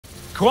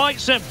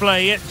Quite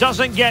simply, it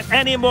doesn't get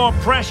any more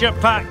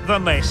pressure-packed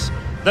than this.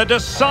 The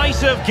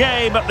decisive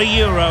game at the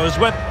Euros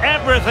with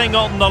everything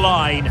on the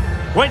line.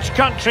 Which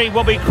country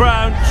will be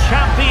crowned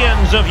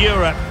champions of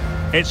Europe?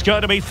 It's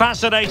going to be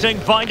fascinating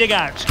finding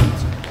out.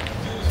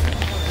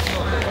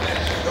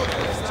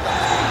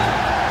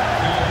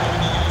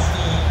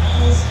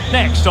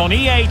 Next on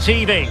EA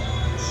TV.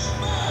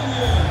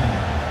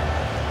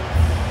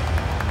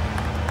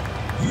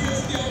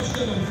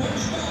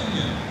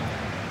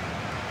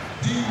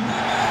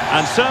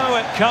 And so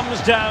it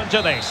comes down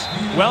to this.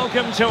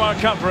 Welcome to our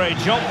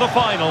coverage of the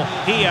final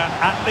here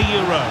at the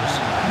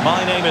Euros.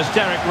 My name is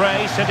Derek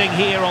Ray, sitting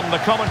here on the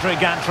commentary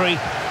gantry,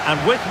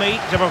 and with me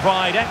to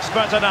provide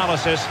expert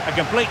analysis, a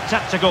complete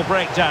tactical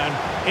breakdown,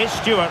 is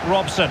Stuart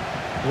Robson.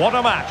 What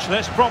a match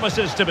this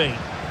promises to be.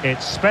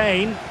 It's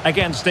Spain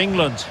against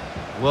England.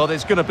 Well,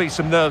 there's going to be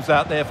some nerves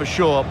out there for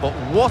sure, but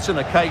what an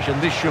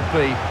occasion this should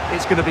be.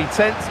 It's going to be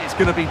tense, it's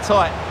going to be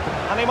tight.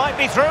 And he might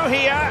be through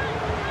here.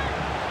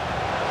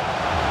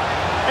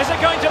 Is it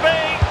going to be?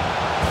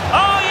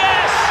 Oh,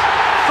 yes!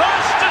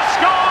 First to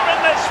score in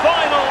this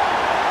final,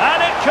 and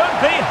it could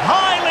be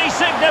highly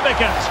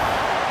significant.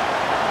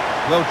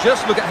 Well,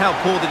 just look at how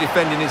poor the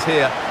defending is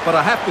here, but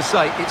I have to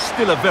say, it's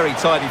still a very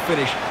tidy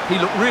finish. He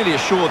looked really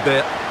assured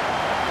there.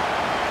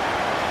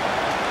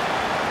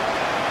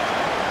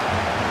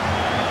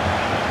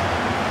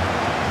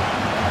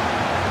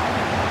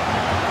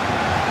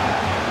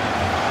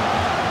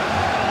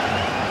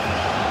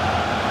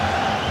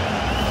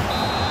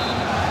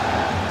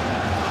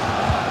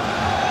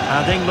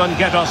 And England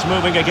get us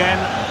moving again.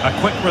 A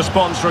quick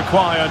response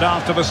required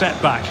after the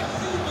setback.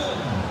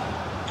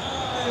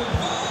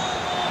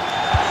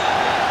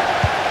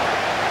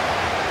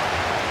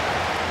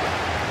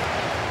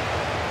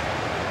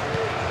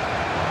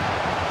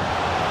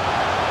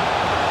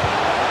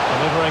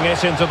 Delivering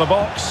it into the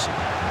box.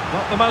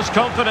 Not the most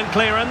confident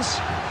clearance.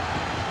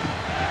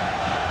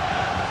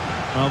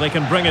 Well, they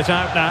can bring it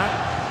out now.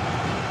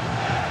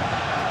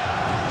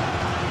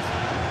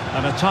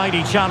 And a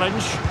tidy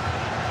challenge.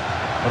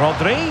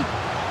 Rodri.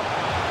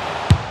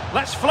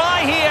 Let's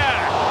fly here.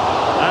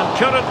 And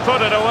couldn't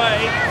put it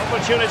away.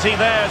 Opportunity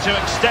there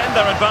to extend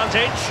their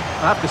advantage.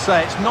 I have to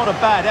say, it's not a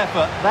bad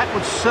effort. That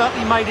would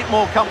certainly made it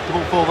more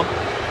comfortable for them.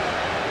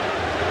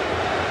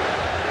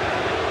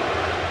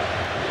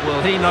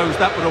 Well, he knows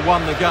that would have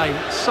won the game.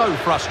 So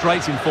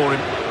frustrating for him.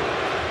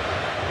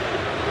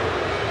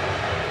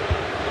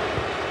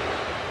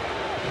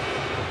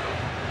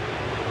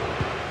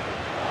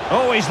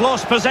 Oh, he's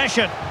lost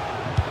possession.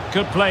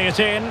 Could play it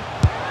in.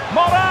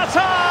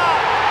 Morata!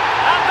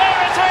 And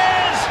there it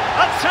is!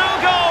 A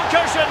two-goal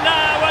cushion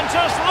now, and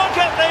just look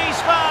at these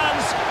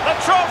fans! The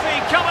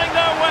trophy coming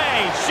their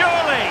way,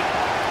 surely!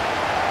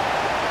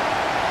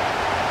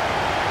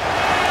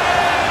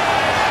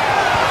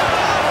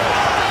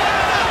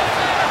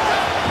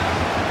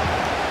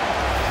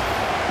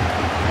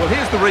 Well,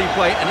 here's the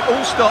replay, and it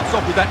all starts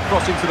off with that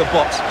cross into the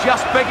box,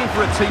 just begging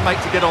for a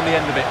teammate to get on the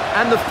end of it.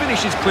 And the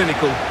finish is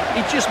clinical.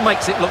 He just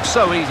makes it look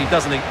so easy,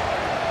 doesn't he?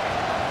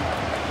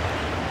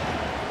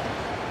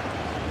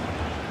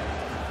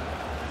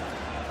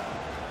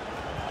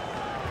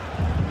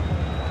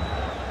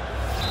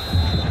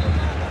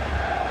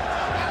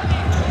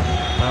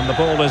 And the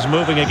ball is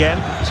moving again.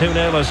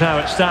 2-0 is how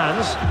it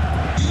stands.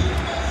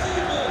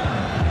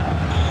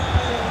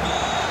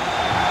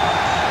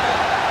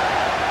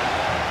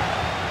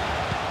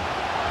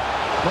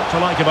 What to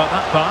like about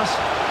that pass?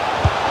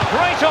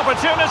 Great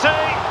opportunity!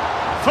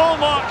 Full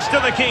marks to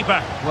the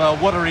keeper. Well,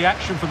 what a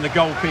reaction from the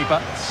goalkeeper.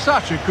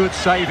 Such a good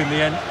save in the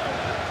end.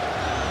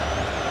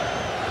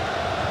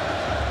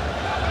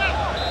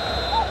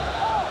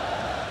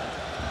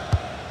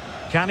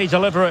 Can he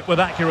deliver it with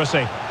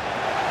accuracy?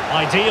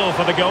 Ideal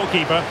for the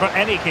goalkeeper, for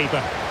any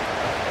keeper.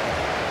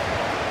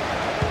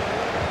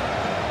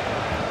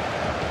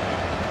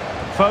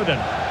 Foden.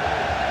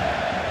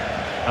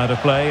 Out of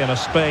play and a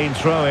Spain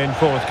throw-in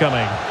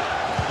forthcoming.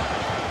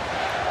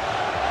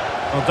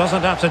 Well,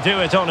 doesn't have to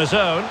do it on his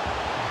own.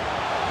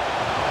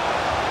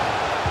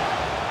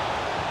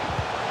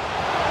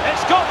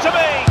 It's got to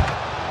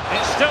be!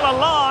 It's still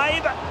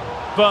alive!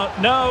 But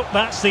no,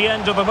 that's the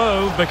end of the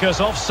move because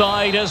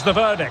offside is the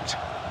verdict.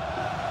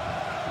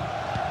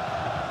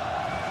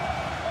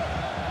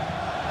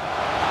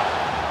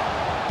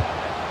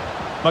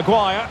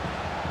 Maguire,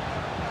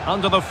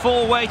 under the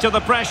full weight of the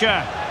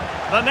pressure.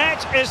 The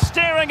net is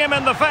staring him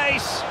in the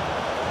face.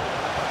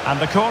 And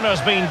the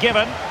corner's been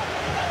given.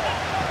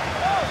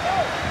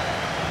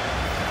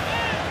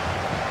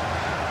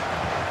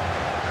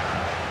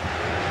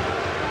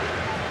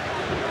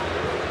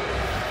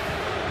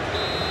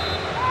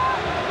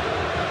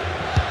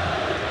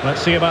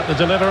 Let's see about the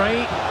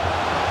delivery.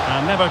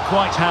 And never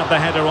quite had the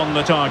header on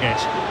the target.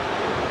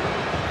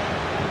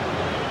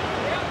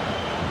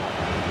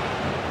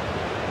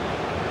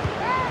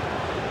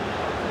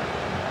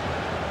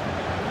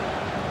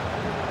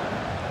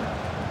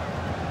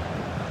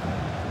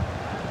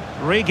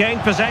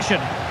 Regained possession.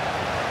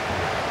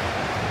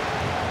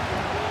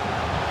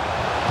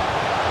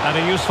 And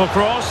a useful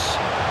cross.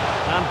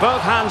 And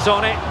both hands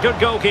on it. Good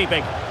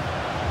goalkeeping.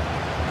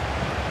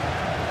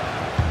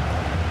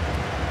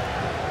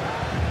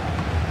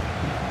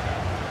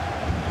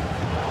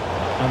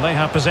 And they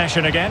have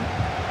possession again.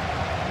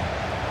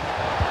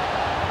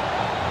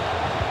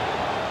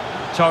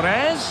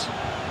 Torres.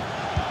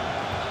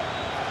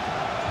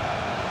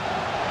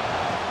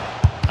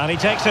 And he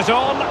takes it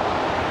on.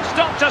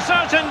 Stopped a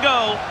certain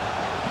goal.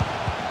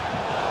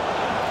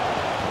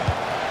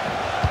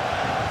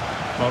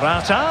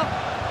 Morata.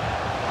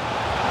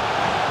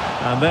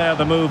 And there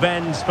the move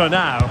ends for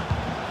now.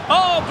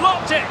 Oh,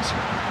 blocked it!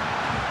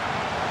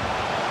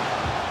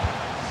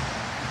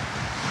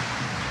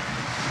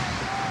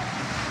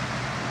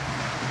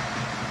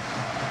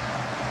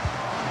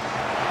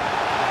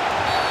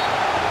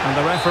 And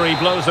the referee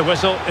blows the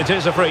whistle. It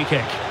is a free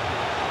kick.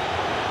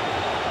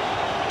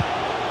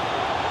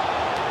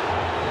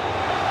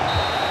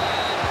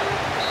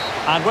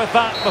 And with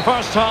that, the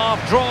first half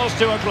draws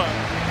to a close.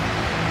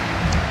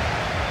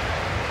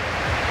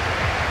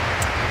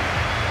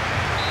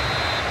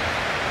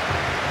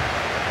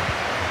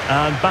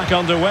 And back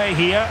underway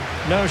here.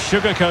 No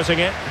sugarcoating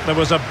it. There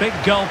was a big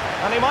gulp.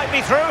 And he might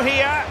be through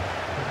here.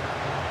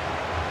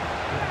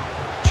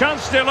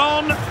 Chance still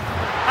on.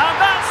 And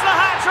that's the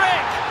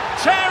hat-trick!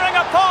 Tearing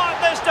apart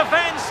this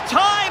defence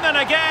time and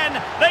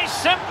again. They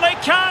simply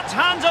can't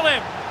handle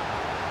him.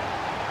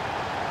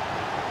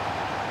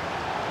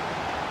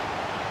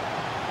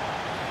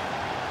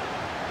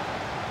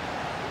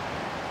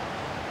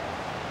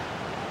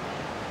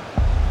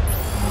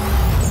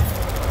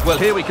 Well,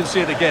 here we can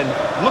see it again.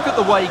 Look at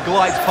the way he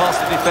glides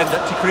past the defender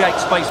to create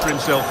space for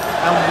himself.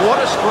 And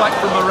what a strike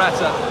from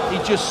Morata. He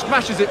just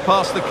smashes it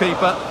past the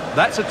keeper.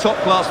 That's a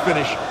top-class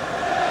finish.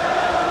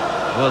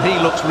 Well, he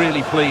looks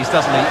really pleased,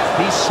 doesn't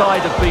he? His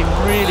side have been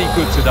really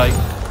good today.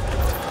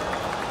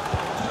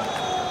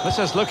 This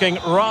is looking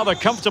rather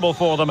comfortable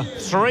for them.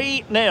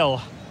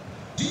 3-0.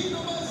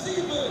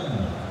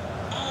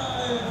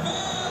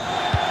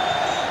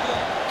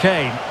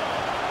 Kane.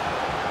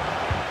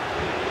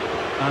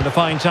 And a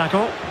fine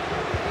tackle.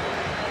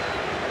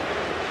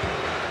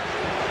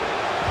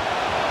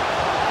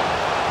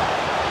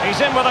 He's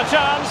in with a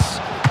chance.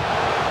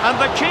 And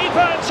the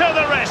keeper to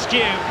the rescue.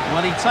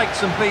 Well, he takes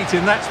some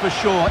beating, that's for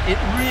sure. It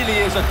really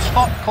is a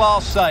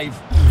top-class save.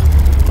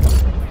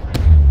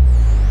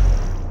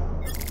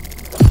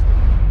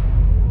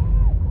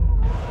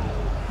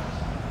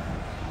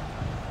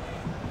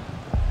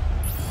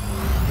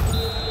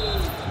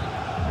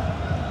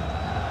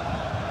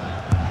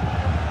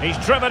 He's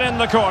driven in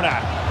the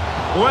corner.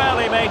 Well,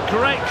 he made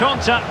great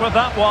contact with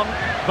that one,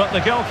 but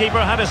the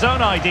goalkeeper had his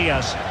own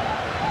ideas.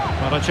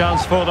 Not a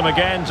chance for them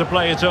again to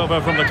play it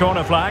over from the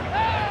corner flag.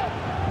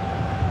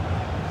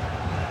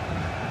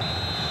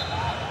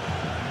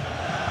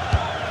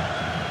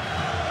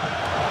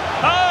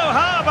 Oh,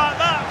 how about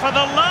that for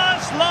the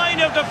last line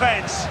of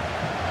defence?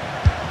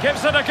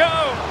 Gives it a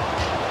go.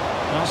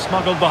 Well,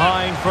 smuggled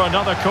behind for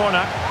another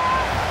corner.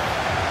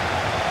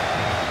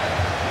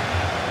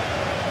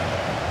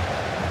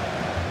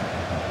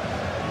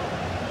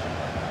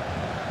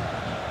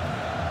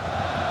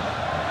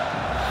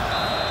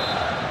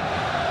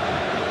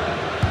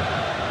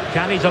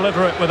 Can he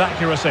deliver it with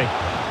accuracy?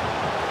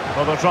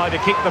 Well, they'll try to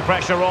keep the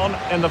pressure on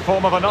in the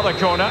form of another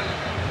corner.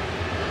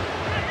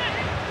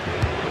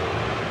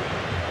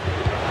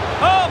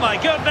 Oh my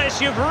goodness,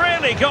 you've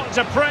really got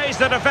to praise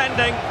the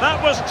defending.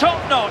 That was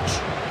top-notch.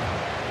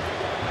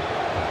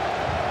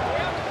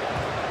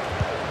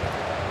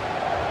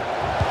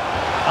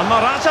 And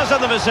Morata's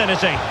in the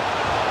vicinity.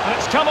 And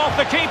it's come off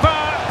the keeper.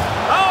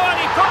 Oh, and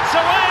he puts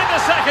away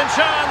the second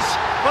chance.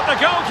 But the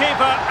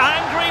goalkeeper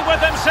angry with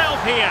himself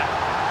here.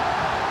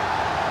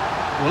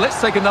 Well,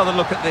 let's take another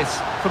look at this.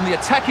 From the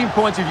attacking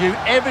point of view,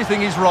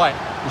 everything is right.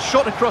 The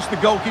shot across the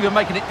goalkeeper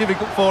making it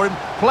difficult for him.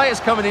 Players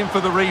coming in for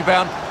the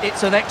rebound.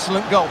 It's an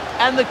excellent goal.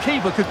 And the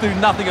keeper could do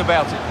nothing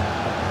about it.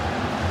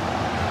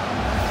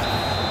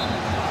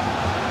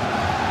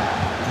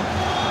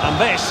 And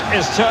this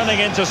is turning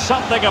into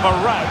something of a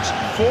rout.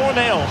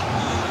 4-0.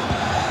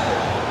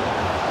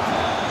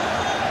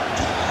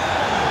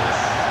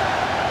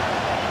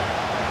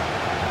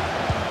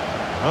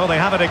 Oh, they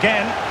have it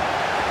again.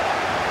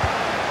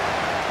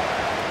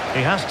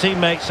 He has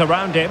teammates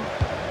around him.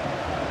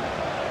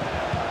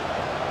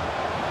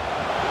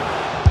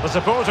 The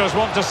supporters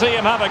want to see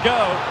him have a go.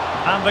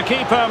 And the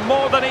keeper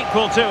more than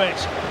equal to it.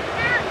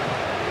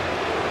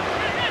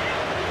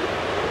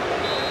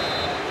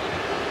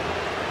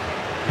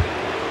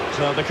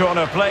 So the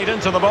corner played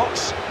into the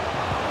box.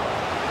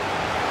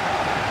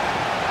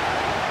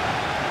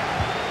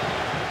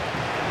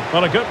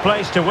 Well, a good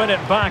place to win it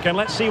back, and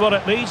let's see what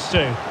it leads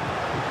to.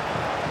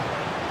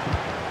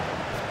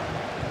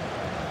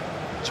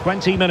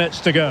 20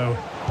 minutes to go.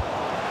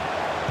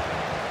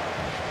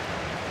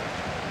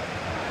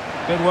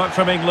 Good work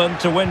from England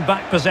to win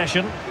back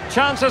possession.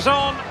 Chances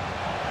on.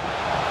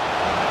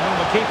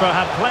 Well, the keeper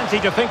had plenty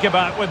to think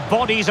about with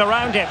bodies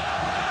around him.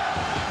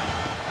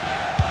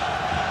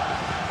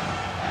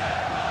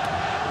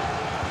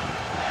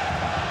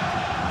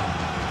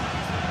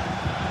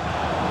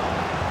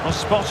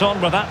 spot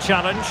on with that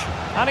challenge.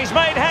 And he's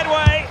made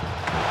headway.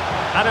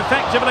 And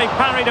effectively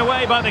parried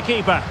away by the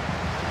keeper.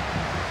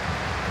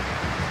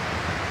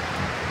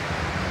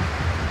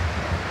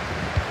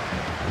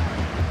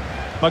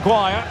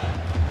 Maguire.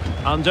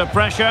 Under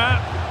pressure.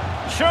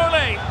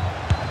 Surely.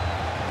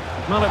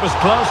 Well, it was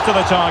close to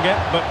the target,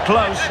 but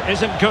close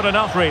isn't good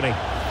enough, really.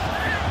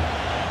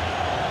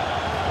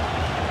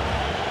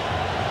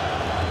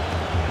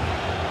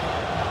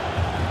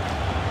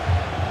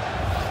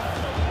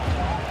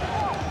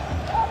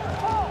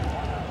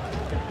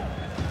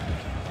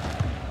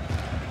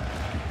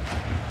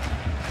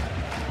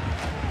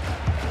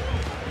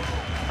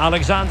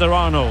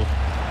 Alexander-Arnold.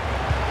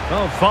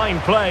 Oh, fine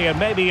play, and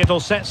maybe it'll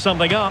set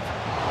something up.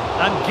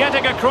 And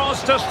getting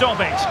across to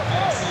stop it.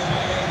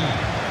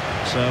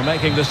 So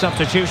making the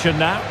substitution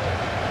now.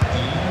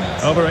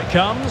 Over it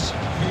comes.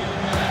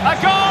 A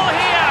goal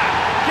here!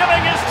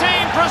 Giving his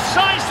team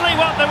precisely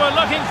what they were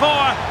looking for.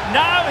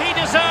 Now he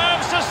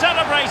deserves to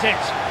celebrate it.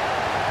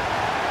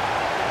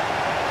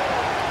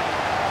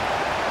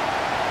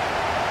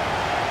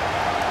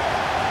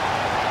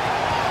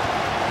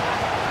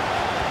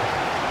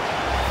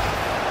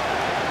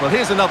 Well,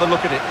 here's another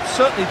look at it.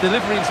 Certainly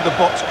delivery into the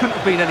box couldn't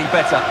have been any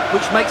better,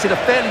 which makes it a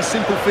fairly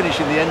simple finish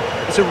in the end.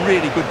 It's a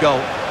really good goal.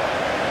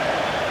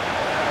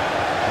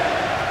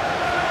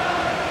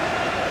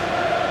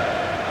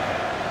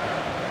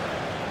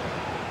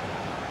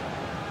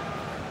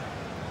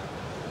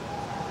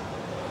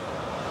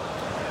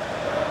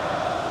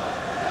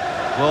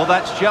 Well,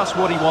 that's just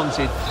what he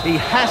wanted. He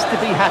has to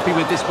be happy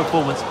with this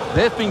performance.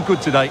 They've been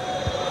good today.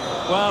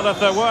 Well, if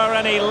there were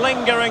any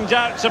lingering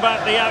doubts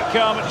about the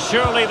outcome,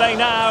 surely they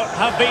now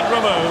have been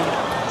removed.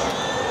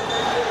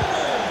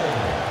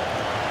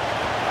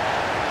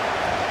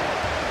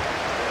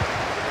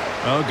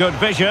 Oh, good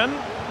vision.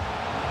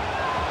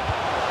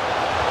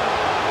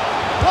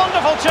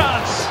 Wonderful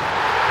chance.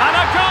 And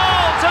a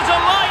goal to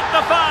delight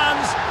the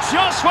fans.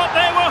 Just what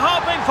they were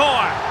hoping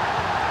for.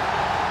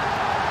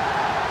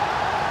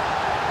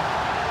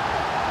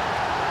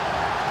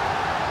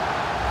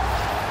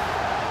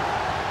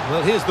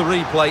 Well, here's the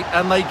replay,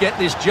 and they get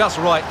this just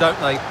right, don't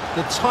they?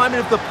 The timing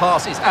of the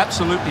pass is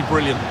absolutely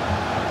brilliant.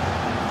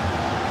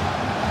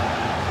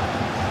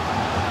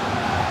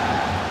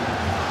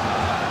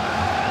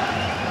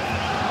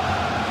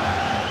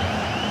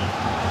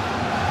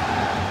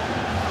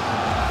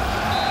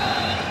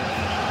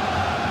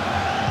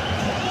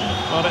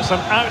 Well, it's an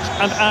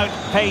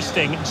out-and-out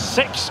pasting,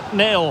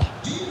 6-0.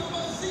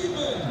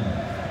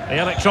 The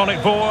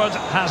electronic board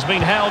has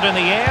been held in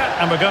the air,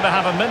 and we're going to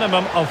have a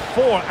minimum of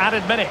 4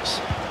 added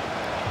minutes.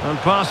 And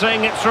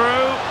passing it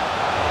through.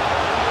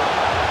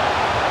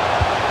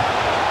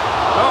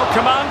 Oh,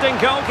 commanding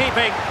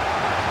goalkeeping.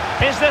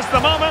 Is this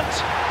the moment?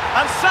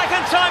 And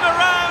second time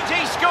around,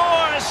 he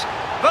scores.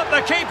 But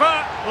the keeper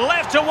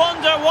left to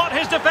wonder what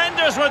his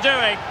defenders were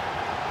doing.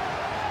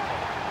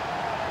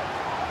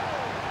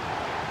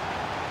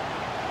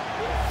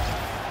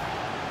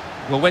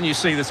 Well, when you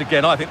see this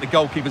again, I think the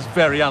goalkeeper's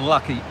very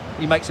unlucky.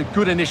 He makes a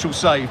good initial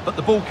save, but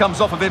the ball comes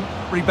off of him,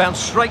 rebounds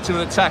straight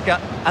to an attacker,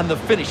 and the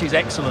finish is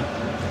excellent.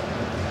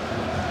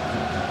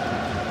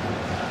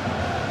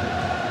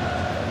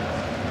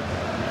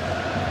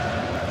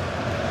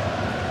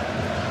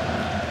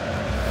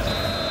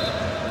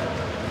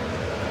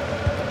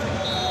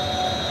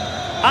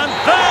 And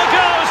there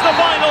goes the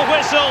final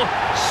whistle.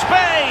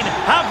 Spain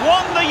have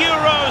won the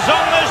Euros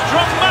on this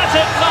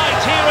dramatic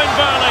night here in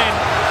Berlin.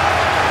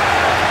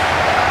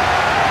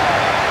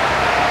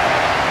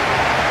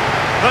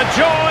 The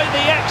joy,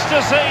 the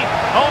ecstasy,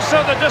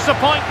 also the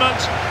disappointment,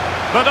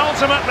 but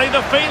ultimately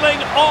the feeling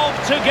of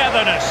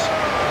togetherness.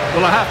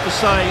 Well, I have to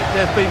say,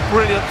 they've been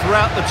brilliant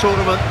throughout the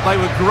tournament. They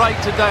were great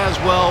today as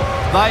well.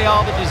 They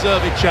are the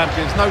deserving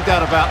champions, no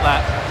doubt about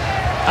that.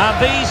 And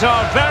these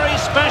are very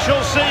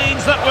special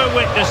scenes that we're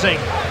witnessing.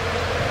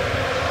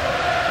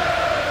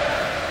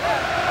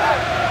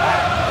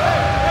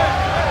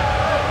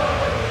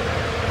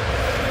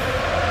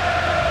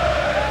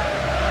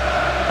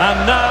 And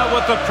now,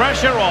 with the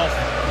pressure off,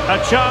 a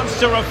chance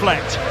to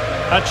reflect,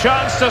 a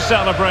chance to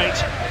celebrate,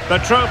 the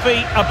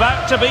trophy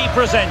about to be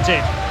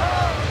presented.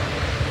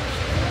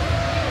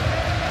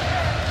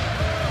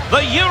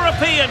 The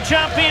European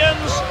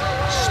champions,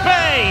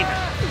 Spain.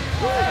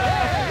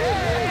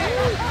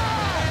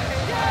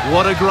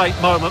 What a great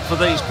moment for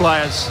these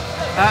players.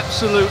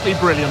 Absolutely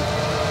brilliant.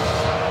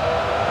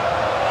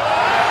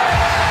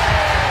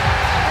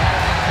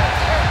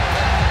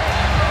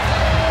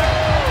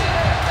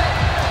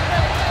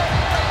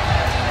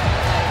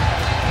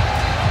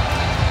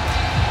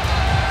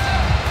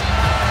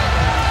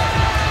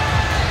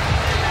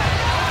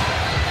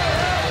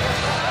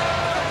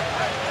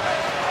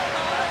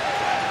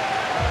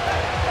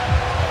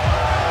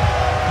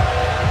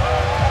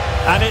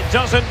 And it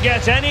doesn't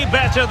get any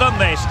better than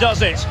this,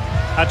 does it?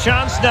 A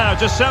chance now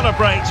to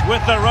celebrate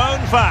with their own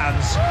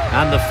fans.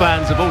 And the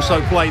fans have also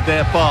played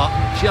their part.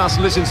 Just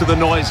listen to the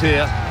noise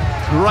here.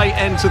 Great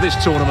end to this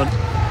tournament.